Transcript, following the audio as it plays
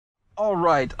All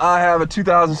right, I have a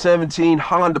 2017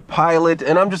 Honda Pilot,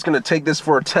 and I'm just gonna take this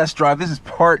for a test drive. This is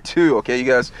part 2, okay, you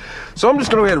guys? So I'm just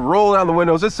gonna go ahead and roll down the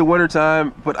windows. It's the winter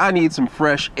time, but I need some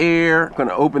fresh air. I'm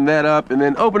gonna open that up and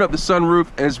then open up the sunroof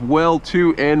as well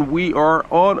too, and we are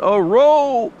on a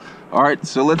roll. All right,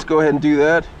 so let's go ahead and do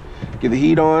that. Get the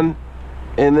heat on,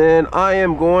 and then I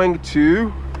am going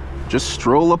to just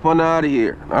stroll up on out of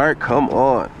here. All right, come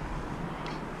on.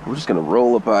 We're just gonna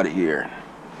roll up out of here.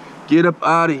 Get up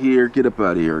out of here, get up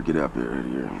out of here, get up out of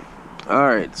here. All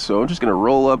right, so I'm just gonna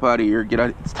roll up out of here, get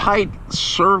out. It's tight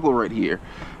circle right here.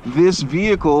 This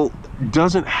vehicle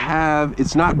doesn't have,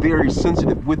 it's not very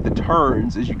sensitive with the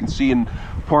turns, as you can see in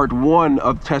part 1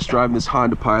 of test driving this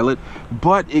Honda Pilot,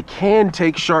 but it can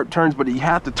take sharp turns, but you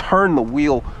have to turn the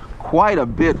wheel quite a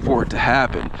bit for it to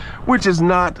happen, which is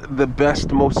not the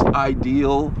best, most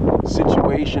ideal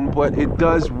situation, but it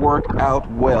does work out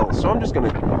well. So I'm just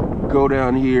gonna go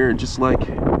down here and just like,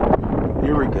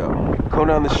 here we go, go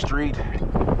down the street.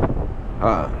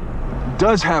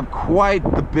 Does have quite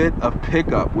a bit of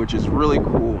pickup, which is really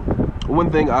cool.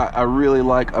 One thing I really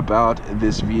like about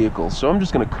this vehicle. So I'm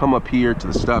just gonna come up here to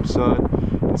the stop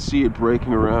sign and see it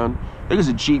braking around. There's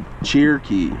a Jeep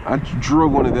Cherokee. I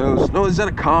drove one of those. No, is that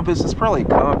a Compass? It's probably a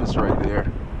Compass right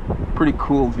there. Pretty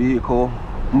cool vehicle.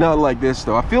 Not like this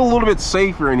though. I feel a little bit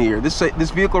safer in here. This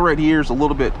vehicle right here is a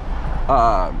little bit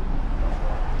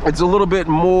it's a little bit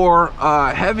more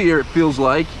heavier, it feels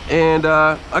like, and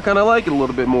I kind of like it a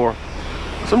little bit more.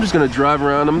 So I'm just gonna drive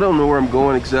around. I don't know where I'm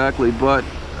going exactly, but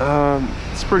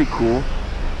it's pretty cool.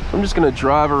 So I'm just gonna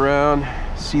drive around,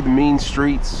 see the mean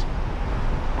streets,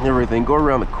 everything, go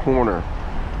around the corner.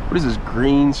 What is this,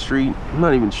 Green Street? I'm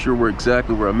not even sure where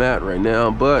I'm at right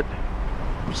now, but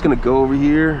I'm just gonna go over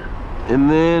here and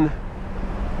then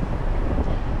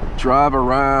drive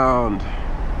around.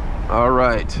 All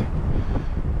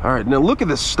right, now look at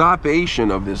the stopation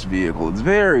of this vehicle. It's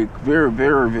very, very,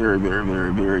 very, very, very,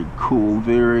 very, very cool,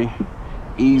 very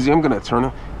easy. I'm gonna turn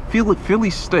it.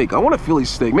 Philly steak. I want a Philly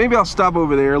steak. Maybe I'll stop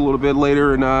over there a little bit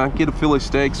later and get a Philly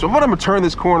steak. So I'm gonna turn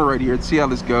this corner right here and see how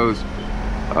this goes.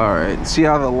 All right, see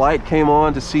how the light came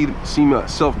on to see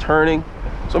myself turning.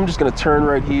 So I'm just gonna turn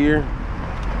right here,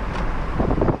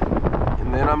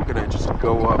 and then I'm gonna just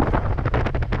go up.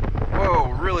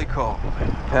 Whoa, really cold.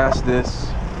 Past this.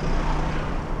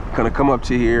 Gonna come up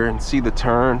to here and see the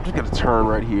turn. Just gotta turn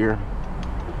right here.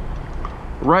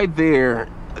 Right there,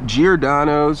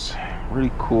 Giordano's.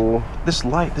 Really cool. This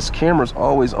light, this camera's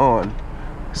always on.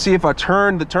 See, if I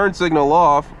turn the turn signal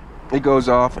off, it goes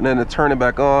off, and then to turn it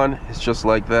back on, it's just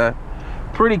like that.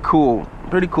 Pretty cool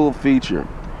feature.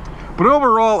 But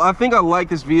overall, I think I like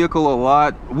this vehicle a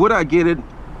lot. Would I get it?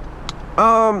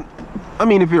 I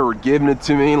mean, if it were given it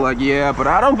to me, like, yeah, but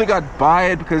I don't think I'd buy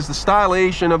it because the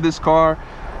stylation of this car,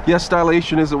 yes,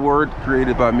 stylation is a word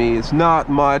created by me. It's not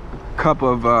my cup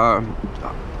of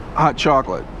hot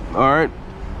chocolate, all right?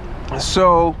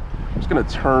 So I'm just gonna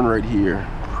turn right here.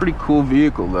 Pretty cool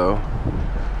vehicle though.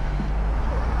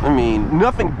 I mean,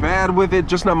 nothing bad with it,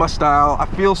 just not my style. I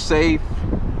feel safe.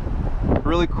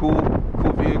 Really cool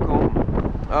vehicle.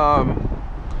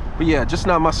 But yeah, just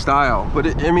not my style.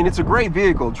 But I mean, it's a great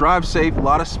vehicle. Drive safe, a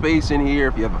lot of space in here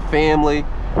if you have a family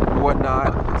or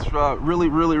whatnot. It's really,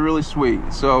 really, really sweet.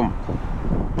 So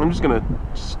I'm just gonna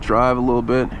drive a little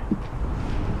bit.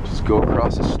 Just go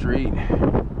across the street.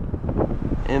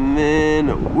 And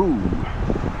then, woo.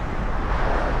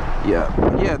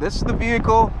 Yeah, this is the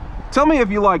vehicle. Tell me if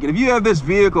you like it. If you have this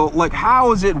vehicle, like,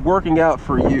 how is it working out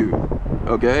for you?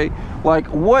 Okay, like,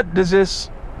 what does this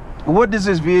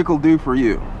vehicle do for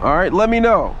you? All right, let me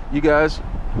know, you guys.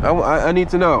 I need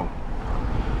to know.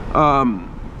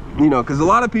 You know, because a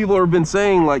lot of people have been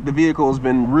saying like the vehicle has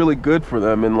been really good for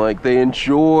them, and like they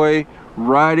enjoy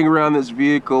riding around this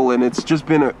vehicle, and it's just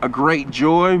been a great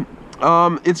joy.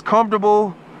 It's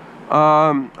comfortable.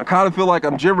 I kind of feel like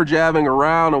I'm jibber-jabbing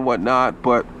around and whatnot,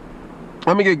 but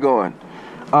let me get going.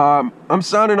 I'm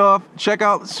signing off. Check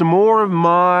out some more of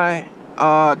my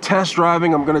test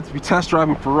driving. I'm going to be test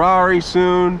driving Ferrari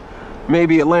soon,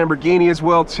 maybe a Lamborghini as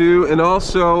well too, and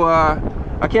also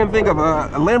I can't think of a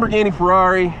Lamborghini,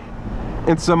 Ferrari,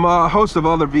 and some host of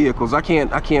other vehicles. I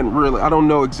don't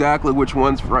know exactly which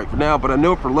ones right for now, but I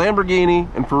know for Lamborghini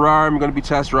and Ferrari, I'm going to be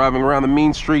test driving around the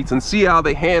mean streets and see how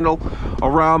they handle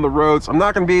around the roads. I'm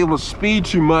not going to be able to speed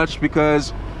too much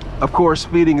because, of course,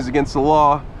 speeding is against the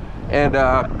law, and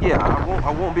yeah,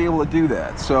 I won't be able to do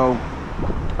that. So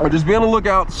I'll just be on the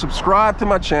lookout. Subscribe to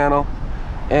my channel,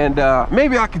 and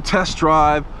maybe I could test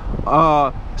drive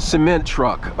a cement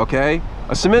truck. Okay,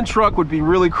 a cement truck would be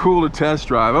really cool to test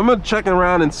drive. I'm gonna check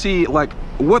around and see like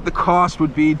what the cost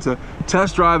would be to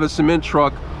test drive a cement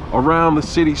truck around the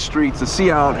city streets to see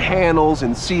how it handles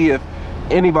and see if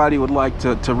anybody would like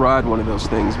to ride one of those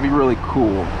things. It'd be really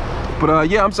cool. But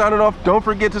yeah, I'm signing off. Don't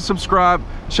forget to subscribe.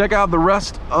 Check out the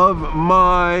rest of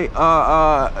my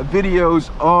videos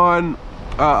on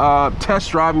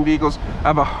test driving vehicles. I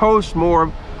have a host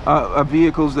more of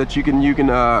vehicles that you can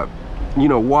you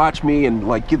know, watch me and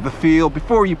like get the feel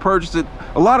before you purchase it.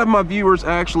 A lot of my viewers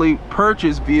actually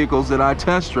purchase vehicles that I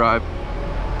test drive,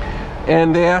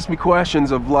 and they ask me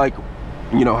questions of like,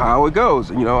 you know, how it goes,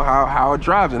 you know, how it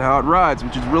drives and how it rides,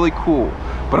 which is really cool.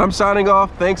 But I'm signing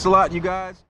off. Thanks a lot, you guys.